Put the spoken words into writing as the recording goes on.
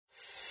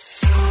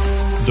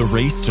The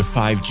race to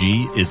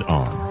 5G is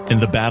on,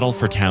 and the battle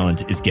for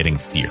talent is getting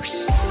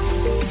fierce.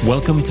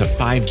 Welcome to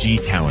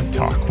 5G Talent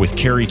Talk with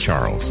Carrie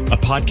Charles, a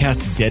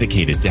podcast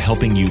dedicated to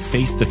helping you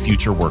face the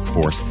future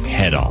workforce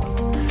head on.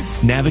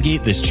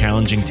 Navigate this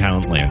challenging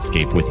talent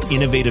landscape with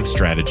innovative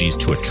strategies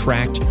to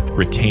attract,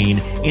 retain,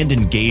 and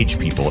engage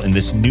people in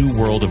this new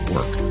world of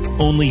work.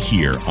 Only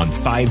here on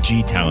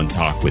 5G Talent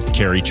Talk with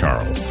Carrie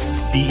Charles,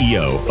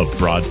 CEO of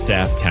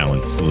Broadstaff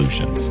Talent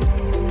Solutions.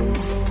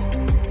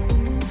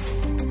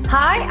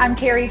 Hi, I'm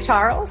Carrie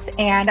Charles,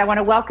 and I want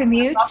to welcome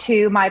you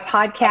to my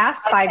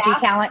podcast, 5G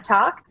Talent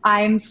Talk.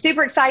 I'm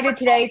super excited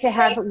today to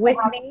have with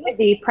me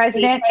the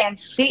president and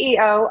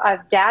CEO of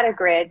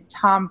Datagryd,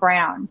 Tom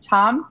Brown.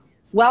 Tom,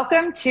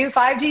 welcome to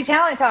 5G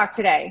Talent Talk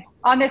today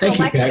on this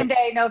election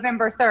day,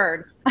 November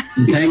 3rd.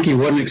 Thank you.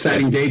 What an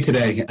exciting day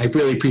today. I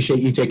really appreciate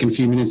you taking a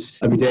few minutes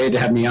of your day to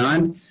have me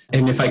on.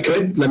 And if I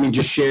could, let me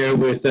just share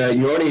with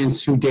your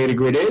audience who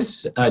Datagryd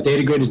is.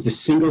 Datagryd is the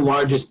single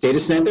largest data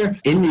center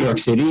in New York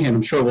City. And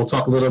I'm sure we'll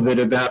talk a little bit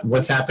about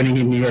what's happening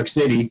in New York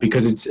City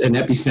because it's an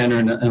epicenter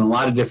in a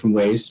lot of different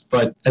ways.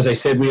 But as I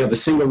said, we have the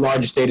single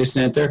largest data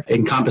center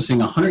encompassing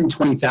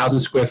 120,000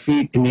 square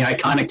feet in the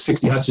iconic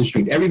 60 Hudson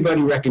Street.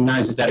 Everybody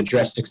recognizes that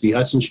address, 60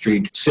 Hudson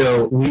Street.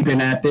 So we've been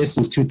at this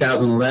since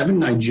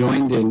 2011. I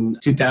joined in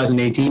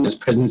 2018 as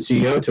president and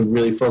CEO to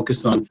really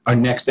focus on our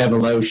next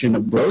evolution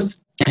of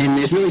growth. And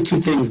there's really two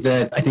things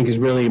that I think is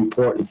really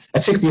important.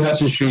 At 60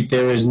 Hudson Street,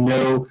 there is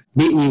no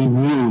meet-me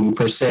room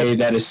per se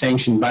that is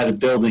sanctioned by the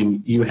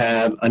building. You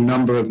have a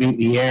number of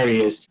meet-me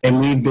areas,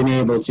 and we've been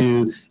able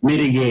to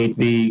mitigate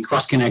the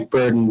cross-connect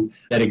burden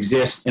that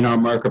exists in our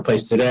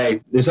marketplace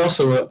today. There's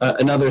also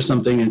another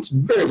something that's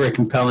very, very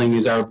compelling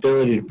is our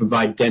ability to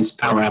provide dense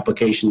power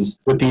applications.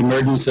 With the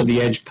emergence of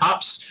the edge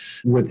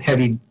POPs, with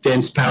heavy,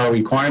 dense power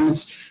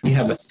requirements, we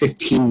have a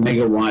 15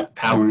 megawatt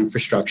power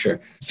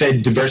infrastructure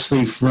fed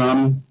diversely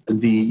from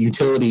the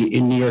utility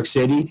in New York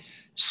City.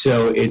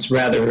 So it's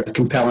rather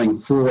compelling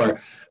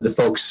for the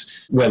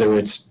folks, whether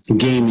it's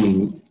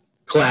gaming,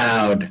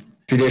 cloud,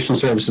 traditional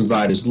service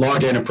providers,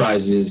 large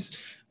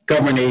enterprises,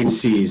 government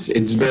agencies.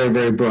 It's very,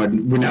 very broad.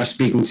 We're now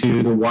speaking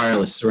to the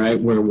wireless, right?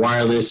 Where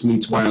wireless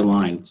meets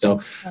wireline. So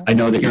I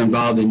know that you're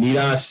involved in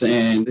NEDOS,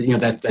 and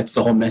that's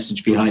the whole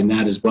message behind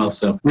that as well.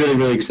 So really,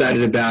 really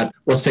excited about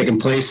what's taking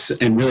place,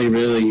 and really,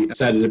 really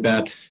excited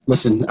about,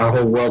 listen, our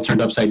whole world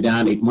turned upside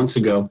down 8 months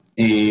ago,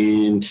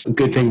 and a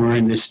good thing we're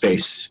in this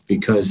space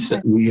because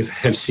we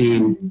have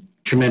seen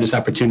tremendous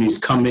opportunities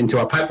come into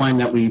our pipeline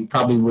that we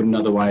probably wouldn't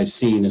otherwise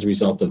seen as a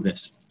result of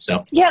this.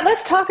 So yeah,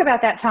 let's talk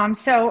about that, Tom.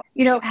 So,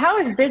 how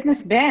has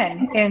business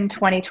been in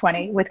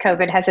 2020 with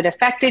COVID? Has it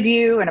affected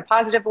you in a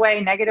positive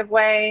way, negative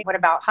way? What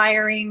about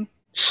hiring?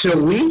 So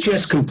we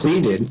just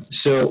completed,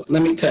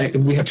 let me tell you,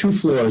 we have 2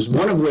 floors,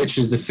 one of which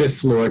is the 5th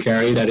floor,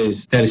 Carrie, that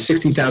is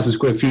 60,000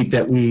 square feet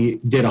that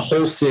we did a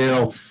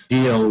wholesale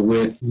deal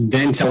with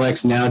then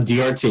Telex, now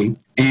DRT.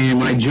 And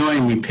when I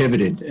joined, we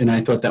pivoted, and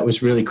I thought that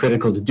was really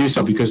critical to do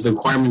so because the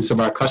requirements of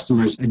our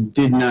customers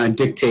did not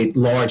dictate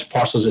large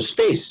parcels of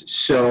space.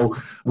 So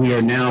we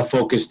are now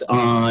focused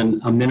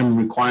on a minimum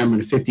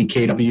requirement of 50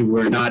 kW.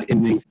 We're not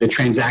in the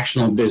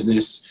transactional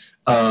business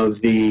of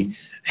the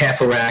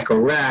half a rack or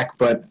rack,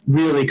 but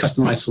really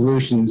customized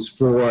solutions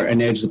for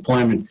an edge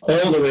deployment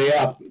all the way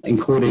up,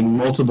 including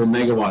multiple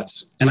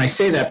megawatts. And I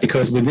say that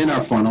because within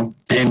our funnel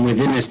and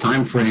within this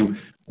time frame,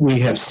 we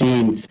have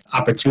seen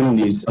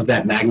opportunities of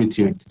that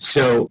magnitude.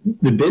 So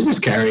the business,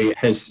 Carrie,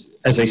 has,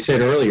 as I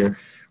said earlier,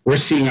 we're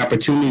seeing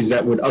opportunities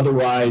that would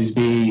otherwise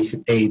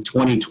be a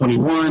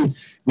 2021,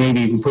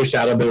 maybe even pushed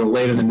out a bit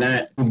later than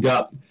that, moved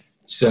up.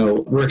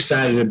 So we're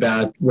excited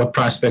about what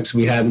prospects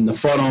we have in the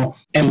funnel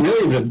and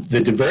really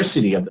the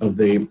diversity of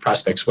the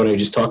prospects, what I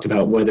just talked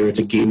about, whether it's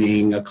a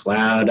gaming, a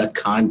cloud, a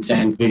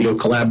content, video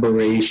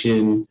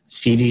collaboration,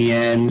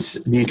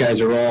 CDNs. These guys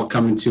are all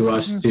coming to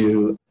us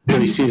to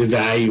really see the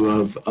value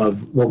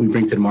of what we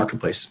bring to the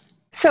marketplace.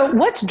 So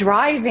what's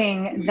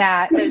driving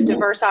those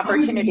diverse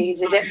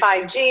opportunities? Is it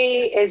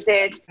 5G? Is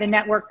it the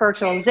network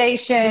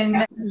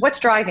virtualization? What's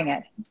driving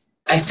it?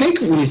 I think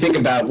when you think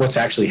about what's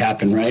actually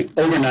happened, right,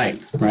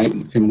 overnight, right,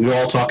 and we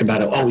all talk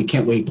about it, we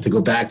can't wait to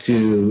go back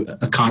to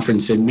a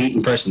conference and meet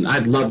in person.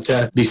 I'd love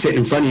to be sitting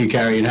in front of you,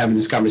 Carrie, and having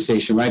this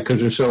conversation, right,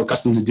 because we're so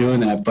accustomed to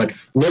doing that. But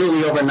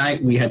literally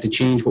overnight, we had to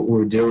change what we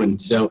were doing.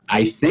 So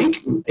I think,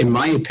 in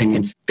my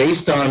opinion,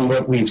 based on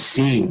what we've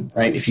seen,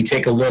 right, if you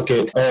take a look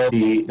at all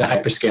the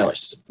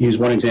hyperscalers, use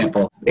one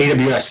example,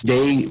 AWS,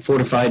 they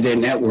fortified their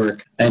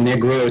network and their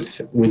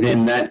growth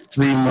within that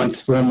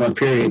 3-month, 4-month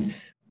period.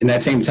 In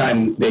that same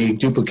time, they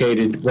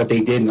duplicated what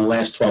they did in the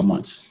last 12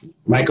 months.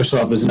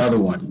 Microsoft was another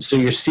one. So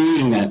you're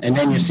seeing that. And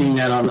then you're seeing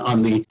that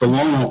on the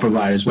long-haul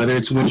providers, whether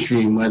it's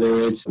Windstream, whether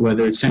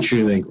it's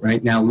CenturyLink,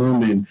 right now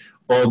Lumen,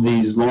 all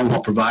these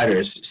long-haul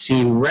providers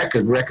seeing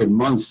record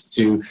months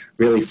to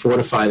really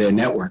fortify their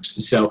networks.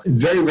 So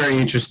very, very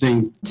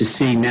interesting to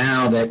see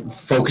now that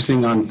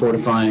focusing on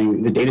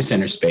fortifying the data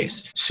center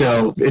space.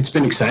 So it's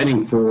been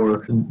exciting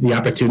for the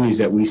opportunities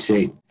that we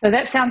see. So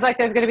that sounds like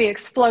there's going to be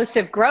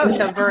explosive growth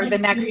over the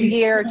next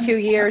year, 2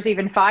 years,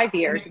 even 5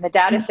 years in the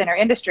data center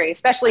industry,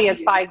 especially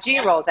as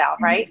 5G rolls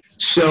out, right?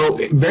 So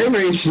very,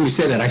 very interesting you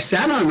say that. I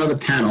sat on another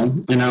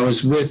panel and I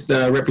was with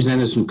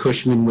representatives from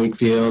Cushman,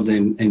 Wakefield,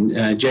 and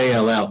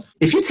JLL.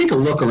 If you take a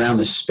look around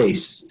the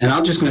space, and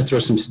I'm just going to throw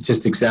some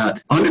statistics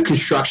out, under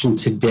construction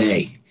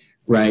today,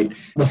 right?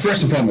 Well,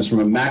 first and foremost,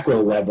 from a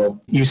macro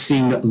level, you see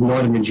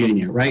Northern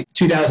Virginia, right?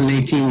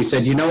 2018, we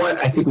said, you know what?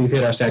 I think we've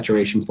hit our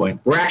saturation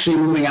point. We're actually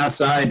moving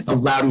outside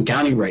of Loudoun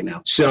County right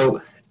now.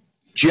 So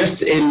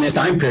just in this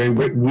time period,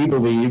 we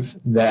believe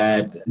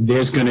that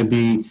there's going to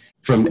be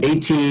from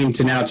 18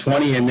 to now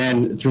 20, and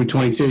then through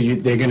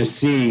 22, they're going to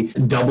see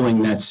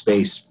doubling that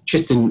space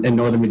just in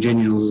Northern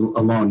Virginia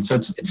alone. So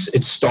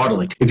it's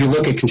startling. If you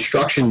look at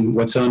construction,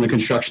 what's under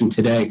construction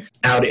today,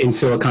 out in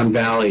Silicon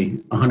Valley,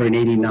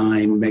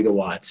 189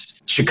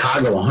 megawatts,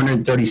 Chicago,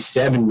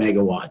 137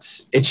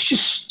 megawatts. It's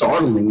just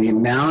startling the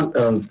amount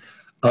of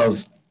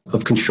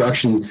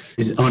construction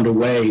is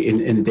underway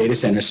in the data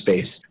center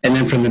space. And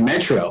then from the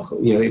metro,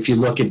 if you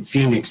look at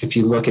Phoenix, if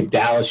you look at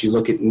Dallas, you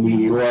look at New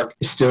York,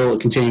 it's still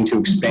continuing to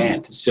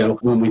expand. So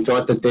when we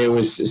thought that there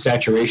was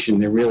saturation,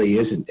 there really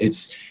isn't.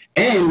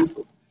 And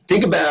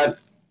think about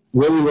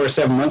where we were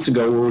 7 months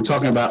ago, where we were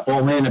talking about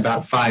all in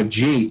about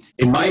 5G.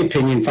 In my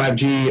opinion,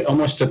 5G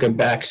almost took a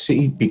back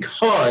seat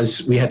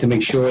because we had to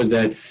make sure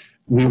that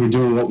we were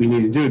doing what we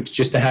needed to do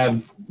just to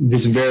have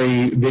this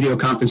very video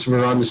conference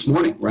we're on this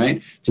morning,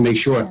 right? To make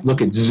sure.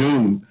 Look at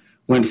Zoom,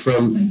 went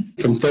from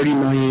 30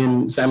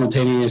 million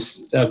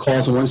simultaneous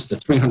calls at once to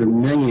 300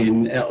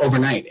 million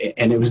overnight,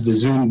 and it was the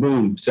Zoom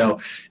boom. So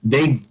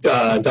they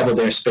doubled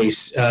their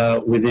space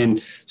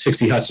within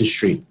 60 Hudson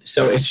Street.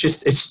 So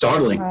it's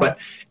startling, but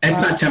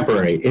it's not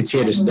temporary. It's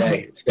here to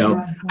stay.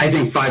 So I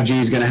think 5G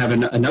is going to have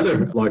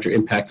another larger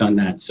impact on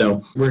that.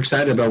 So we're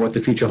excited about what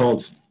the future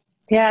holds.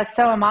 Yeah,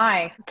 so am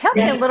I. Tell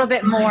me a little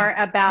bit more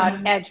about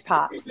edge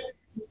pops.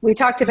 We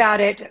talked about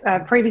it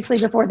previously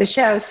before the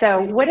show. So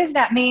what does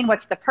that mean?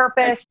 What's the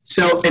purpose?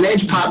 So an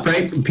edge pop,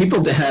 right?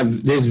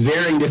 There's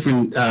varying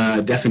different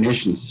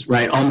definitions,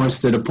 right?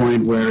 Almost to the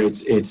point where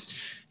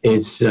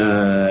it's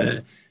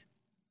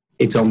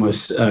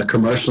almost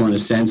commercial in a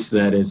sense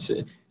that it's,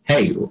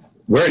 hey,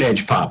 we're an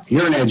edge pop.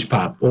 You're an edge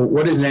pop. Well,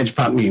 what does an edge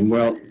pop mean?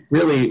 Well,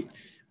 really,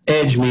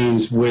 edge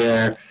means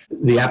where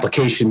the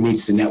application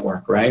meets the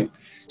network, right?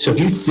 So if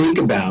you think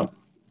about,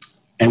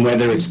 and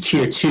whether it's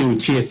tier 2,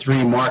 tier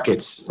 3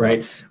 markets,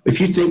 right?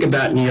 If you think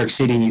about New York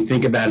City and you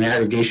think about an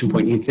aggregation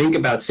point, you think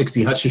about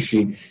 60 Hudson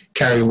Street,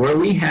 Carrie, where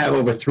we have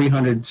over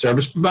 300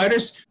 service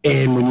providers,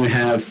 and when you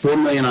have 4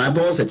 million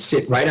eyeballs that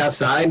sit right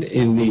outside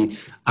in the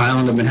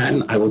island of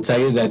Manhattan, I will tell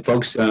you that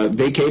folks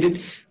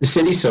vacated the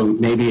city, so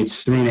maybe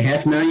it's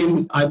 3.5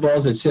 million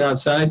eyeballs that sit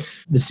outside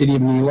the city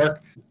of New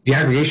York. The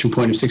aggregation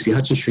point of 60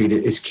 Hudson Street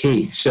is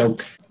key. So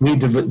we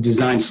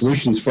design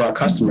solutions for our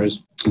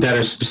customers that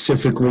are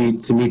specifically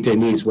to meet their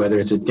needs, whether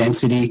it's a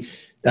density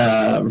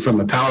from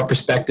a power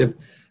perspective.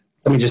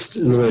 Let me just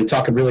really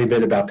talk a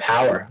bit about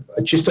power.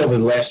 Just over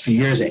the last few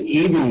years, and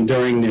even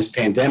during this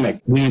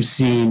pandemic, we've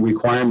seen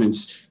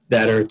requirements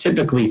that are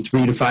typically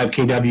 3 to 5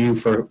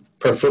 kW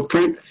per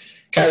footprint.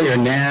 Carry are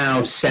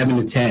now 7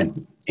 to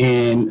 10.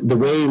 And the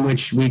way in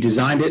which we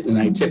designed it, and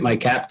I tip my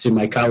cap to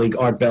my colleague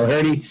Art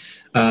Belherdy,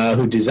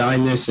 who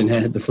designed this and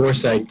had the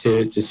foresight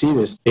to see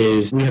this,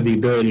 is we have the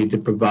ability to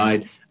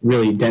provide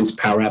really dense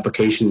power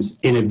applications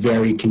in a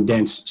very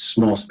condensed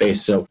small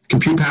space. So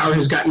compute power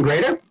has gotten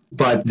greater,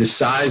 but the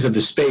size of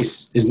the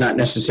space is not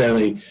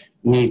necessarily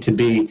need to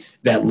be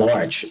that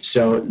large.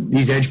 So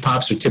these edge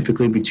pops are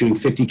typically between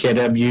 50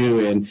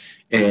 kW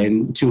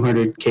and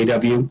 200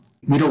 kW.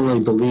 We don't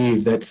really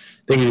believe that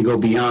they're going to go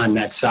beyond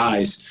that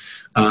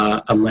size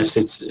unless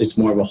it's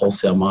more of a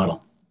wholesale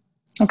model.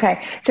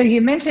 Okay. So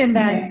you mentioned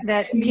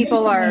that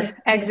people are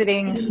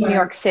exiting New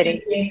York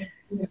City.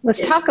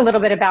 Let's talk a little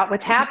bit about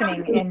what's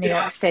happening in New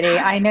York City.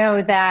 I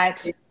know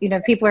that,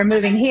 people are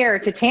moving here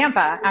to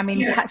Tampa. I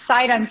mean,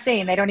 sight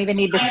unseen, they don't even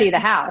need to see the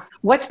house.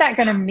 What's that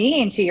going to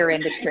mean to your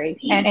industry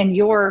and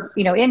your,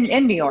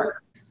 in New York?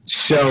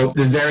 So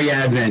the very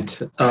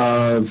advent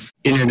of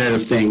Internet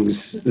of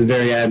Things, the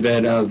very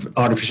advent of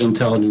artificial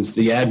intelligence,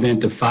 the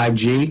advent of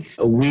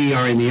 5G, we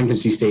are in the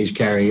infancy stage,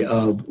 Carrie,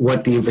 of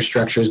what the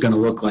infrastructure is going to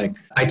look like.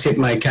 I tip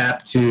my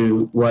cap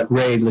to what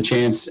Ray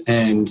LaChance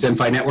and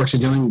Zenfi Networks are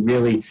doing,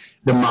 really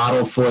the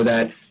model for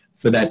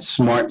that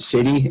smart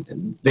city.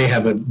 They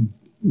have a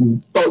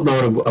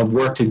boatload of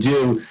work to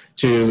do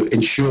to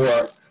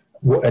ensure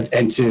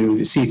and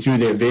to see through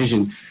their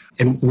vision.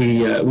 And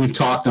we've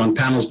talked on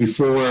panels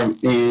before,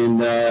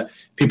 and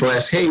people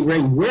ask, hey, Ray,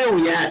 where are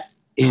we at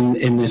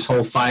in this whole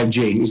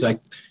 5G. He's like,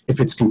 if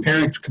it's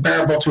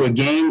comparable to a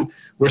game,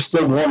 we're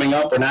still warming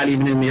up. We're not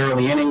even in the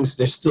early innings.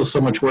 There's still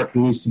so much work that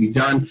needs to be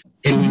done,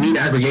 and we need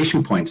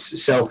aggregation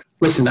points. So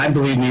listen, I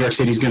believe New York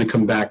City is going to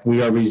come back.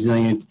 We are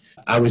resilient.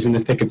 I was in the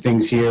thick of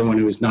things here when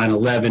it was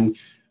 9/11,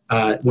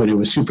 when it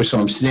was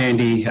Superstorm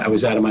Sandy. I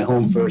was out of my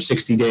home for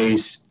 60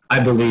 days. I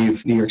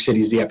believe New York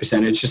City is the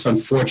epicenter. It's just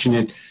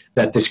unfortunate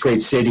that this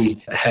great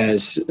city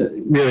has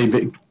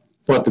really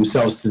brought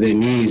themselves to their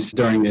knees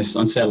during this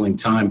unsettling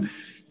time.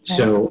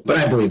 So, but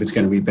I believe it's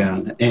going to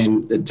rebound,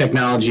 and the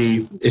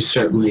technology is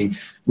certainly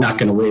not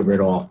going to waver at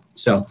all.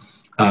 So,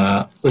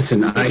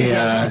 listen,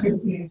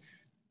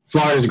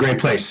 Florida is a great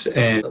place,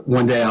 and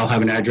one day I'll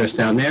have an address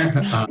down there.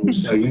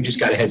 So you just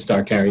got a head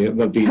start, Carrie,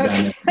 of being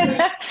down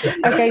there.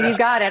 Okay, you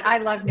got it. I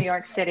love New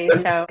York City,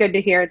 so good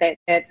to hear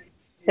that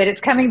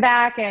it's coming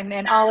back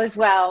and all is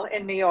well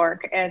in New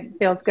York, and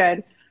feels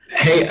good.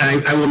 Hey,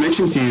 I will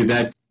mention to you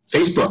that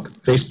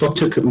Facebook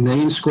took 1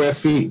 million square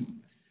feet,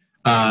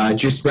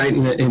 just right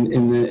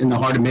in the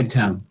heart of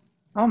Midtown.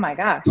 Oh my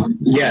gosh!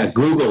 Yeah,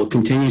 Google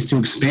continues to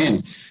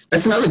expand.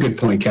 That's another good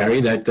point,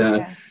 Carrie. That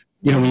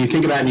when you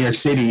think about New York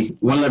City,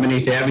 111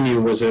 8th Avenue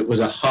was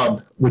a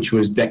hub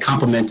that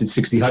complemented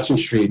 60 Hudson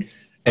Street,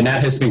 and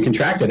that has been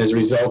contracted as a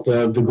result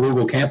of the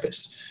Google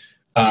campus.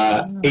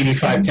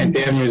 85 10th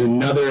Avenue is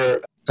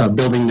another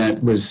building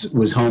that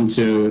is home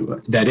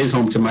to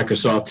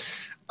Microsoft,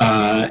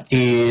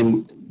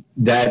 and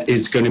that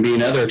is going to be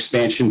another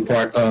expansion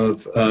part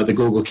of the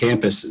Google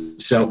campus.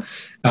 So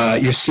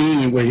you're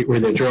seeing where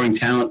they're drawing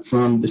talent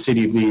from the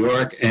city of New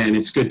York, and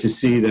it's good to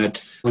see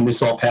that when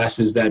this all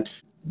passes, that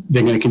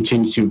they're going to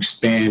continue to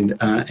expand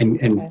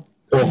and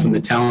pull from the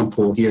talent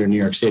pool here in New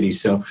York City.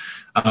 So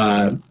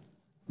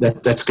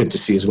that's good to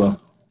see as well.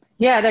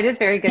 Yeah, that is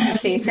very good to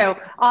see. So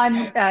on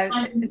a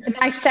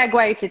nice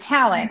segue to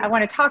talent, I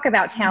want to talk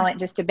about talent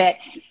just a bit.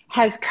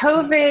 Has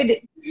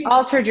COVID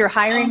altered your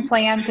hiring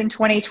plans in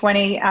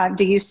 2020?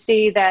 Do you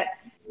see that,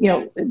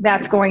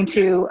 that's going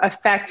to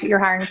affect your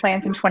hiring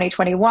plans in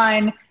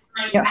 2021?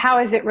 How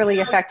has it really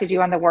affected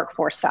you on the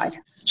workforce side?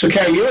 So,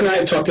 Carrie, you and I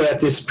have talked about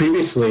this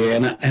previously,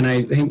 and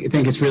I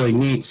think it's really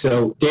neat.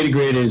 So,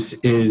 Datagryd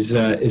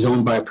is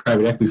owned by a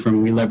private equity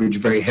firm. We leverage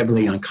very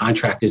heavily on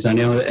contractors. I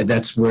know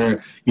that's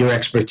where your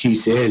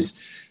expertise is.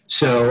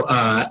 So,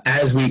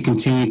 as we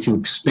continue to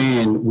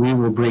expand, we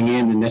will bring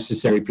in the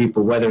necessary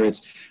people, whether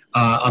it's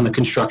on the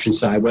construction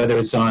side, whether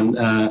it's on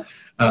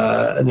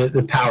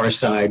the power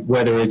side,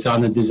 whether it's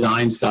on the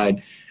design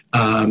side.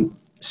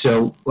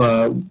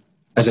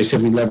 As I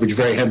said, we leverage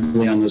very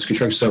heavily on those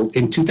constructions. So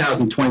in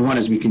 2021,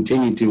 as we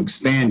continue to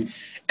expand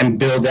and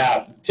build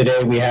out,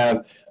 today we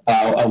have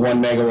a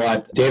 1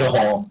 megawatt data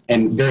hall,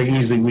 and very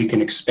easily we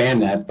can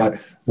expand that, but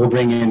we'll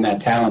bring in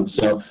that talent.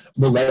 So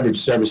we'll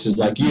leverage services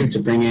like you to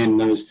bring in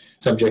those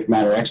subject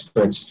matter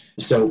experts.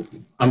 So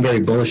I'm very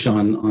bullish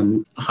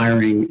on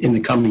hiring in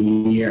the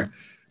coming year.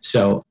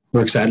 So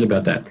we're excited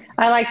about that.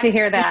 I like to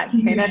hear that.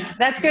 Okay,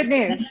 that's good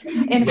news.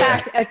 In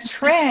fact, a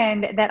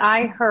trend that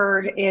I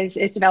heard is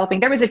developing.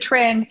 There was a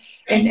trend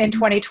in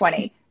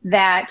 2020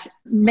 that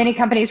many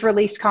companies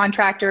released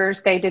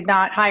contractors. They did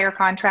not hire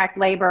contract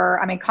labor.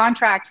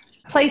 Contract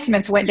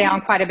placements went down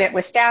quite a bit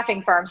with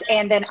staffing firms.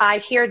 And then I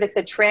hear that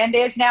the trend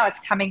is now it's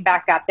coming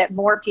back up, that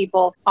more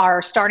people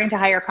are starting to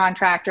hire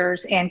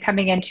contractors, and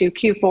coming into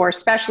Q4,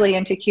 especially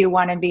into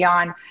Q1 and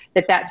beyond,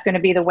 that's going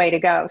to be the way to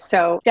go.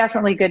 So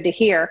definitely good to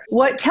hear.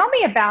 Tell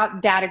me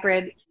about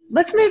Datagryd.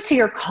 Let's move to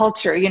your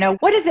culture.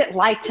 What is it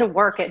like to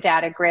work at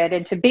Datagryd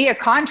and to be a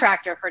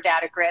contractor for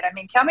Datagryd?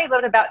 Tell me a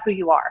little about who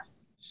you are.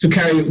 So,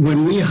 Carrie,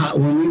 when we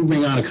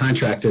bring on a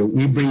contractor,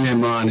 we bring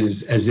them on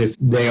as if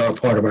they are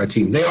part of our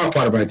team. They are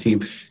part of our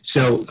team.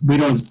 So we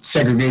don't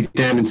segregate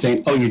them and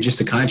say, oh, you're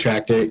just a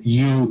contractor.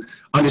 You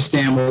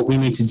understand what we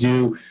need to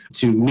do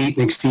to meet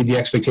and exceed the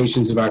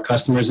expectations of our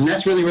customers. And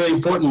that's really, really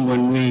important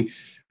when we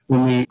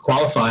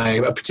qualify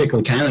a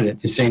particular candidate,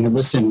 is saying,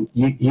 listen,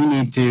 you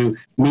need to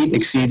meet and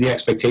exceed the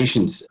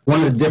expectations.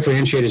 One of the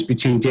differentiators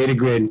between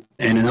Datagryd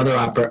and another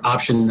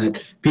option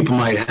that people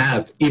might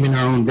have, even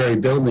our own very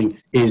building,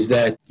 is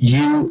that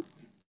you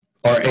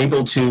are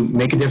able to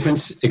make a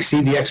difference,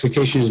 exceed the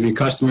expectations of your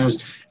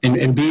customers,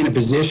 and be in a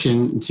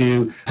position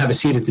to have a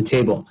seat at the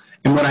table.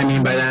 And what I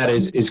mean by that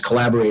is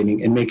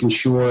collaborating and making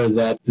sure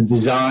that the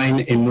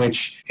design in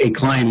which a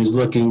client is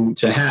looking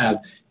to have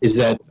is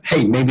that,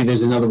 hey, maybe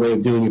there's another way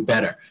of doing it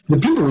better. The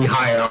people we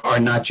hire are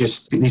not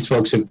just, these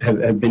folks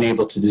have been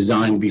able to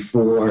design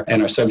before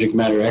and are subject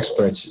matter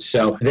experts.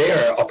 So they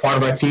are a part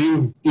of our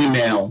team.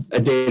 Email, a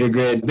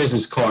Datagryd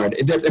business card,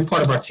 they're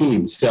part of our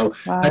team. So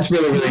That's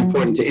really, really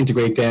important to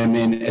integrate them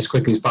in as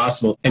quickly as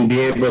possible and be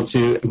able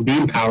to be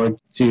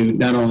empowered to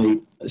not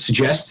only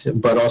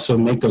suggest, but also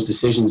make those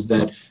decisions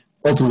that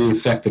ultimately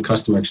affect the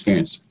customer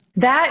experience.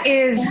 That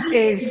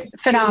is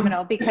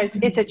phenomenal, because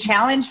it's a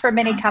challenge for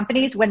many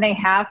companies when they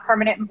have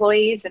permanent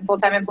employees and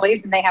full-time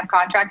employees and they have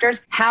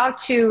contractors, how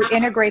to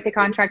integrate the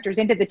contractors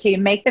into the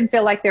team, make them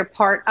feel like they're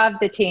part of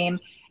the team,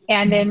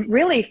 and then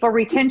really for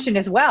retention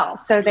as well,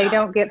 so they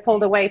don't get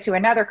pulled away to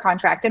another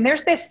contract. And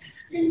there's this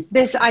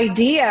this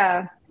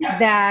idea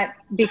that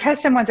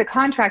because someone's a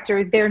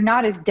contractor, they're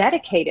not as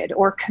dedicated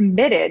or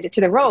committed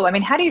to the role. I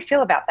mean, how do you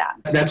feel about that?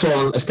 That's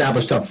all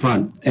established up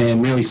front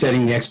and really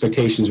setting the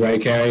expectations,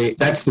 right, Carrie?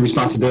 That's the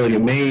responsibility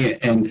of me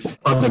and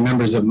other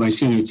members of my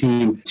senior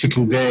team to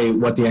convey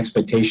what the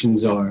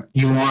expectations are.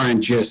 You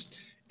aren't just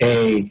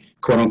a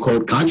quote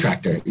unquote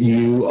contractor.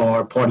 You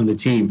are part of the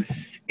team.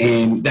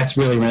 And that's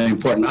really, really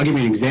important. I'll give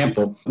you an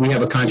example. We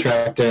have a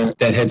contractor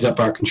that heads up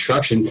our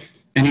construction,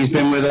 and he's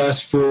been with us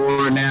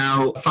for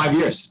now 5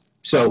 years.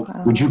 So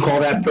would you call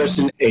that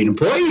person an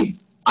employee?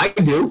 I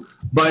do,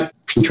 but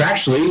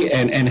contractually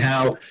and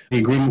how the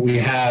agreement we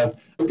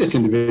have with this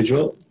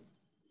individual,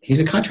 he's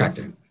a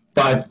contractor.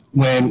 But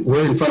when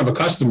we're in front of a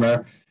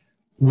customer,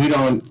 we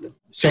don't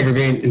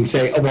segregate and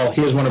say, oh, well,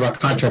 here's one of our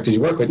contractors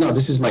you work with. No,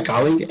 this is my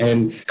colleague,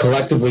 and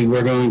collectively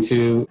we're going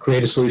to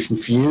create a solution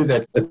for you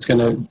that's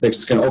going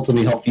to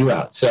ultimately help you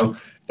out. So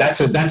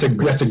that's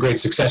a great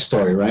success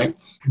story, right?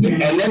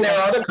 And then there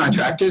are other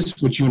contractors,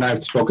 which you and I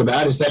spoke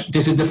about, is that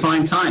there's a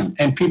defined time,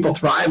 and people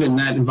thrive in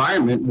that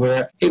environment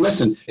where, hey,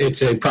 listen,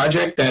 it's a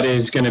project that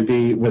is going to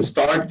be with a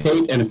start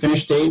date and a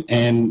finish date,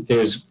 and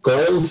there's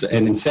goals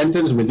and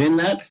incentives within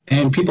that,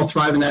 and people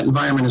thrive in that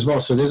environment as well.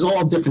 So there's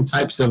all different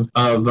types of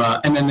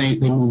and then they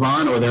move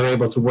on, or they're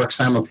able to work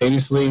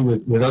simultaneously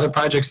with other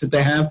projects that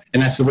they have,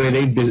 and that's the way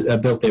they've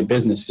built their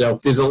business. So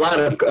there's a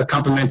lot of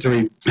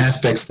complementary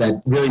aspects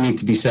that really need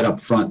to be set up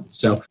front.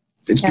 So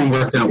it's been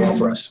working out well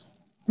for us.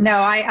 No,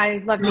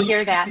 I love to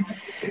hear that.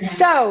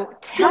 So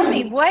tell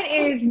me, what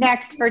is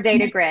next for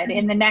Datagryd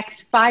in the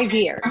next 5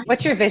 years?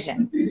 What's your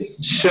vision?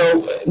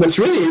 So what's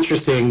really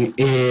interesting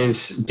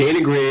is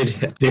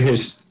Datagryd,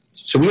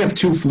 so we have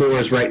 2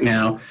 floors right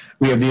now.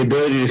 We have the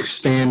ability to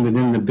expand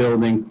within the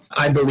building.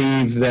 I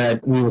believe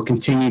that we will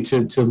continue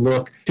to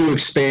look to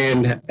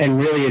expand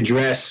and really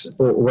address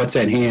what's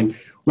at hand.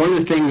 One of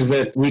the things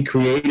that we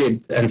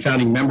created and a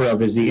founding member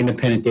of is the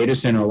Independent Data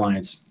Center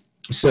Alliance.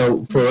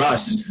 So for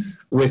us,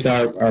 with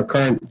our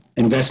current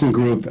investment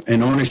group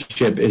and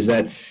ownership, is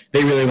that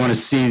they really want to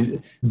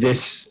see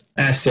this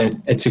asset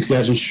at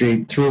 6000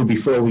 Street through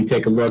before we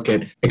take a look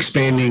at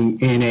expanding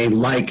in a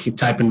like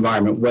type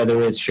environment,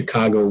 whether it's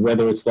Chicago,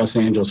 whether it's Los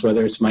Angeles,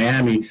 whether it's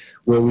Miami,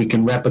 where we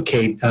can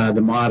replicate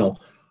the model.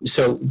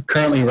 So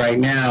currently right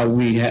now,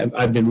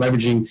 I've been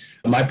leveraging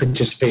my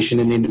participation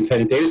in the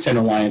Independent Data Center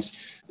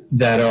Alliance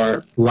that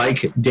are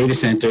like data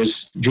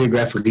centers,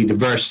 geographically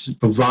diverse,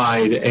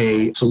 provide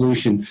a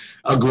solution,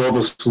 a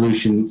global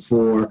solution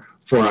for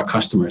our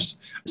customers.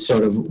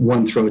 Sort of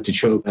one throat to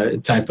choke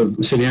type of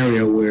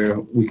scenario where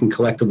we can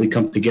collectively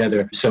come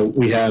together. So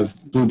we have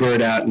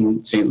Bluebird out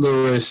in St.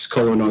 Louis,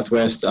 Colo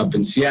Northwest up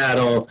in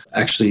Seattle,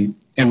 actually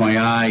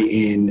NYI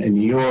in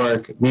New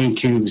York, Main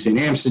Cubes in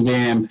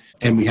Amsterdam,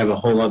 and we have a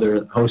whole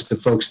other host of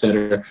folks that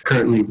are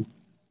currently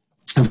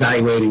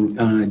evaluating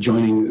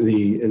joining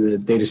the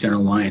Data Center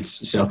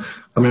Alliance. So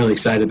I'm really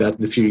excited about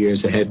the few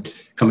years ahead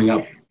coming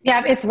up.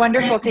 Yeah, it's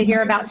wonderful to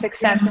hear about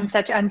success in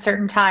such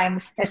uncertain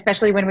times,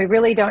 especially when we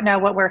really don't know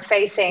what we're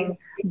facing.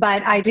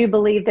 But I do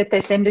believe that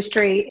this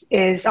industry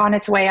is on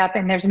its way up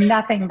and there's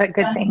nothing but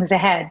good things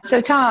ahead.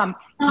 So Tom,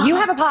 you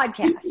have a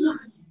podcast.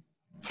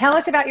 Tell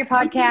us about your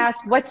podcast.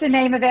 What's the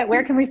name of it?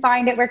 Where can we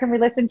find it? Where can we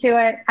listen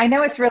to it? I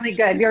know it's really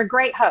good. You're a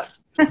great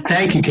host.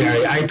 Thank you,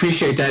 Carrie. I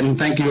appreciate that. And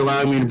thank you for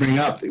allowing me to bring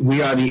up.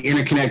 We are the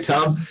Interconnect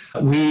Hub.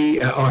 We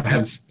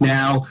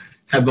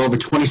have over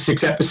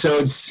 26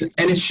 episodes,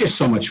 and it's just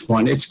so much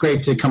fun. It's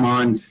great to come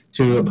on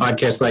to a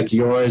podcast like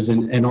yours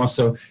and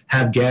also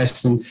have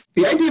guests. And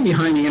the idea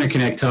behind the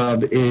Interconnect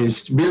Hub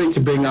is really to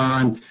bring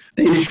on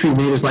industry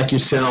leaders like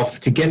yourself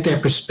to get their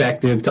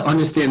perspective, to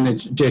understand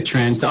their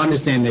trends, to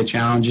understand their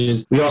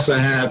challenges. We also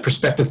have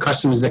prospective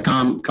customers that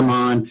come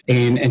on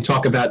and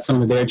talk about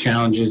some of their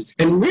challenges,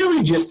 and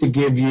really just to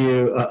give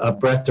you a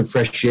breath of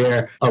fresh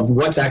air of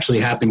what's actually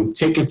happening.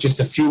 Take it just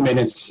a few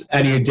minutes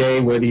out of your day,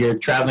 whether you're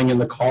traveling in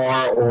the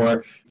car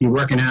or you're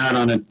working out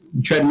on a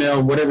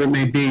treadmill, whatever it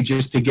may be,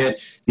 just to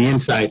get the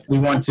insight. We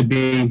want to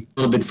be a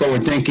little bit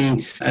forward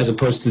thinking as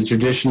opposed to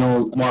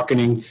traditional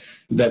marketing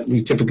that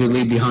we typically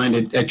leave behind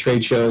at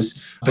trade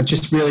shows, but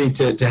just really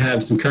to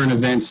have some current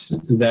events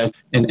that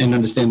and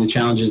understand the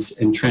challenges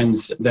and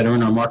trends that are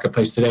in our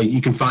marketplace today. You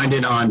can find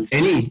it on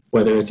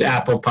whether it's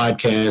Apple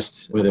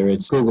Podcasts, whether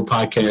it's Google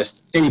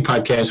Podcasts, any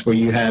podcast where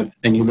you have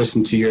and you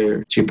listen to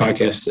your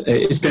podcast.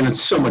 It's been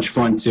so much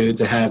fun to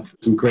have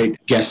some great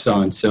guests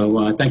on.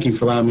 So thank you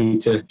for allowing me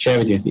to share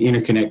with you the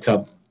Interconnect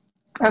Hub.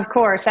 Of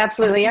course,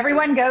 absolutely.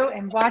 Everyone go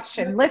and watch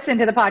and listen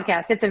to the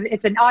podcast.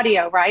 It's an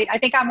audio, right? I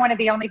think I'm one of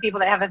the only people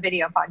that have a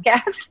video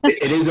podcast.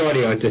 It is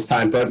audio at this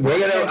time, but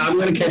I'm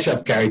gonna catch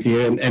up, Carrie, to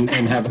you and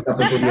have a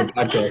couple of video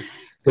podcasts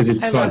because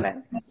it's fun. Love it.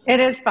 It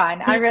is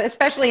fun.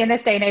 Especially in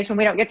this day and age when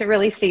we don't get to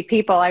really see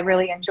people. I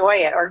really enjoy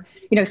it, or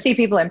see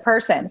people in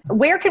person.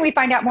 Where can we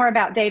find out more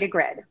about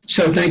Datagryd?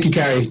 So thank you,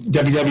 Carrie.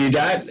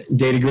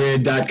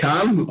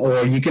 www.datagryd.com,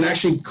 or you can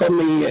actually call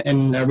me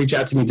and reach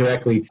out to me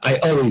directly. I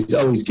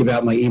always give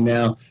out my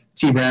email,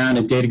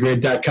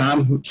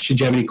 tbrown@datagryd.com. Should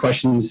you have any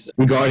questions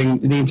regarding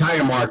the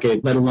entire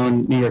market, let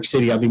alone New York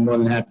City, I'll be more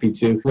than happy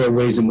to explore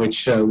ways in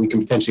which we can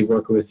potentially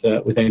work with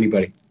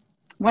anybody.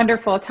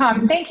 Wonderful.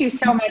 Tom, thank you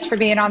so much for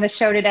being on the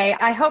show today.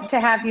 I hope to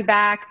have you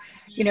back,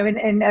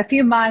 in a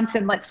few months,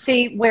 and let's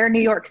see where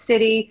New York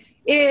City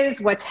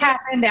is, what's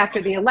happened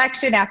after the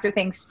election, after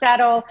things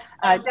settle.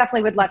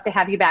 Definitely would love to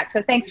have you back.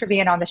 So thanks for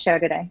being on the show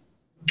today.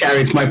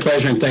 Carrie, it's my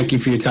pleasure, and thank you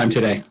for your time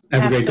today.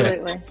 Have a great day.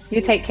 Absolutely.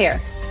 You take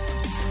care.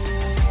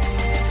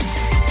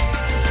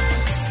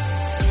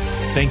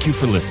 Thank you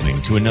for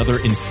listening to another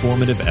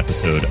informative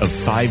episode of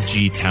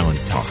 5G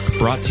Talent Talk,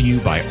 brought to you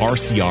by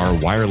RCR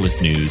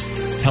Wireless News,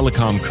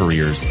 Telecom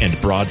Careers, and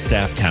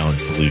Broadstaff Talent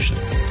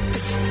Solutions.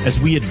 As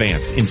we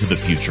advance into the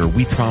future,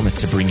 we promise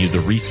to bring you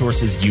the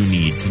resources you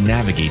need to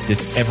navigate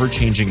this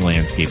ever-changing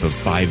landscape of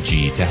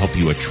 5G to help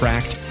you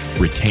attract,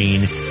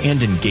 retain,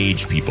 and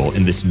engage people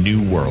in this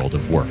new world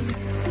of work.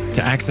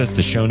 To access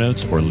the show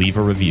notes or leave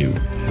a review,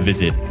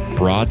 visit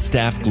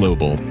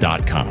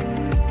broadstaffglobal.com.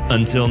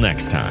 Until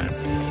next time.